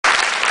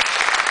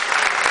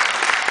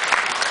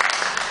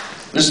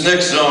This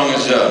next song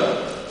is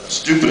the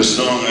stupidest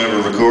song I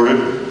ever recorded,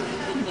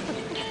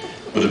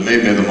 but it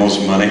made me the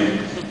most money.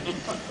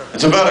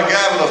 It's about a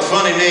guy with a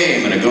funny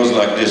name, and it goes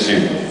like this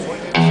here.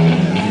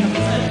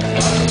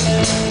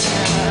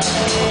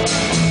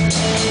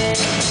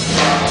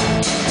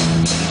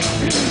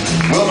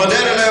 Well, my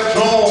daddy left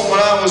home when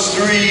I was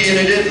 3, and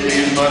he didn't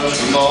leave much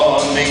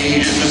for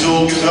me, just his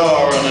old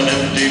guitar and an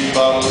empty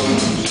bottle of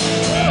booze.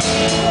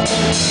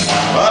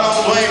 I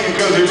don't blame him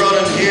because he run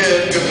and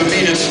hid, because the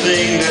meanest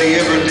thing that he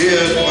ever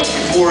did was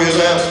before he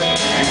left,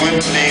 he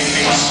went and named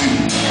me Sue.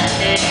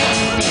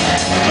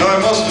 Now I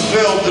must have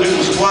felt that it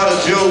was quite a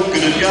joke, and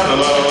it got a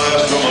lot of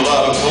laughs from a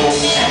lot of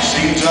folks. It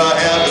seems I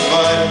had to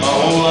fight my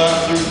whole life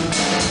through.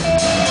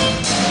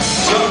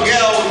 Some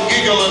gal would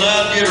giggle and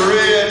I'd get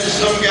red,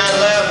 some guy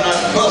laugh and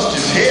I'd bust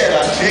his head.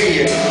 I tell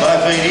you,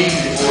 life ain't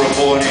easy for a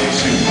boy named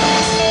Sue.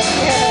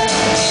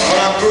 But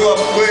I grew up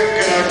quick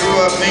and I grew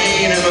up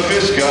mean, and my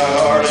fist got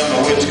hard and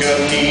my wits got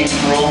keen,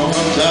 roaming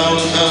from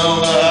town to town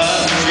to hide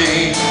and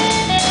shame.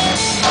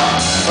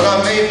 But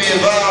I made me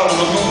a vow to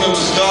the moon and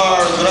the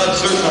stars that I'd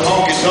search the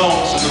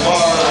honky-tonks and the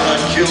bars, and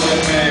I'd kill that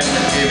man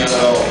that gave it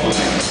all for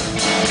me.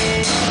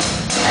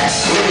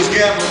 Well, it was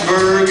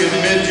Gatlinburg in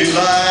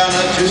mid-July, and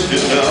I kissed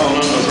it down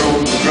and my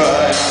throat was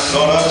dry. I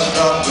thought I'd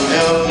stop and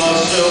help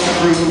myself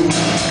through.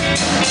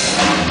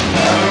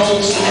 At an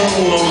old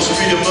saloon on the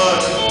street of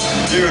mud,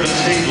 there at a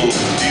table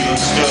dealing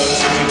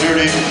studs, such a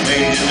dirty,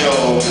 mangy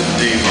dog that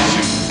named me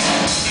Sue.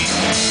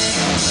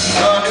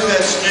 I knew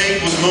that snake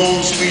was my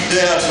own sweet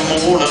dad from a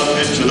worn-out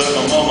picture that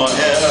my mama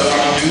had.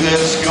 I knew that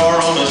scar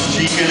on his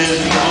cheek and his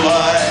evil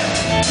eye.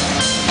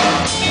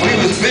 When he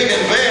was big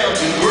and bent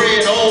and gray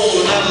and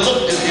old, and I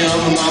looked at him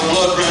and my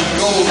blood ran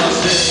cold, and I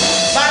said,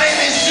 "My name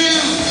is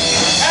Sue.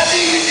 How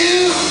do you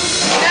do?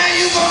 Now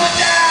you're gonna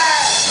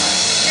die.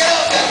 Get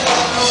up, that's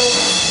what I know."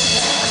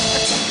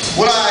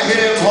 Well, I hit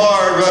him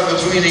hard right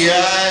between the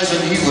eyes,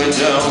 and he went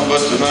down,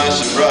 but to my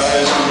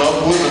surprise, went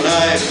up with a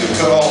knife to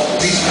cut off a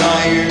piece of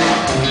my ear.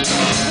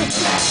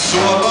 So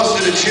I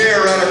busted a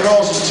chair right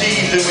across his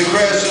teeth, and we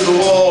crashed to the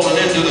wall and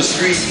into the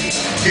street,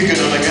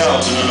 kicking and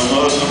gouging in a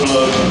mud of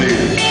blood and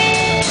beer.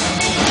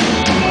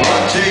 Well,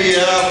 I tell you,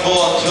 I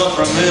fought tough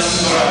from him,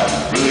 but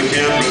I really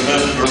can't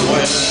remember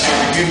when.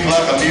 He kicked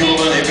like a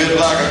mule and he bit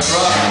like a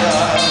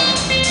crocodile.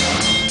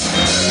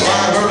 Well,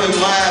 I heard him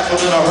laugh and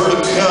then I heard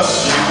him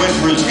cuss, and he went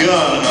for his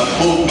gun and I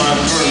pulled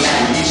mine first,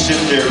 and he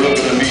sit there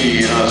looking at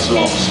me and I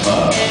saw him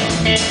smile.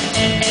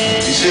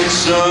 He said,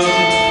 "Son,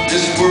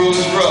 this world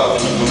is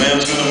rough, and if a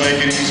man's gonna make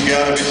it, he's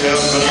gotta be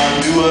tough, and I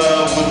knew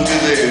I wouldn't be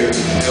there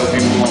to help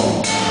him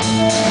along.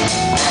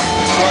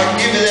 So I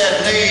give you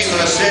that name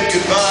and I said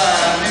goodbye.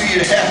 I knew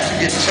you'd have to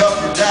get tough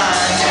or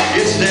die.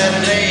 It's that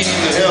name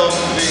that helps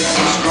make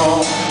you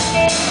strong.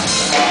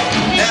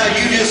 Now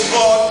you just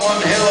fought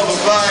one hell of a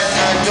fight, and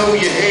I know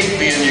you hate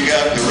me and you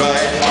got the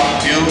right.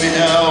 Kill me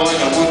now and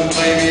I wouldn't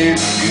blame you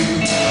if you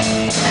do.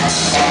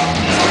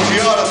 But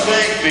you ought to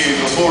thank me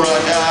before I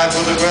die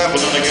for the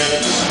grappling I got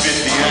in the spit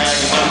behind,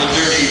 and I'm the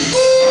dirty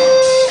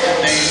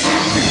name.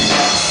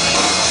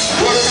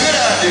 What could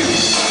I do?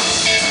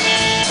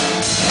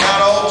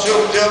 Got all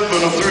choked up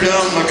and I threw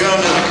down my gun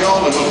and I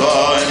called him a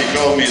pa, and he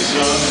called me a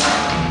son.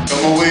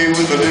 Come away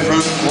with a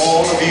different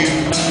point of view.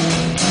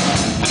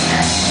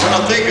 When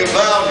I think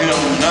about him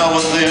now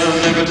and then,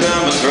 every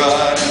time I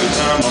tried, every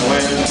time I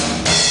went,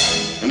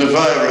 and if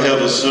I ever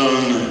have a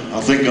son,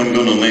 I think I'm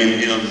gonna name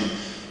him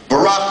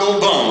Barack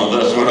Obama.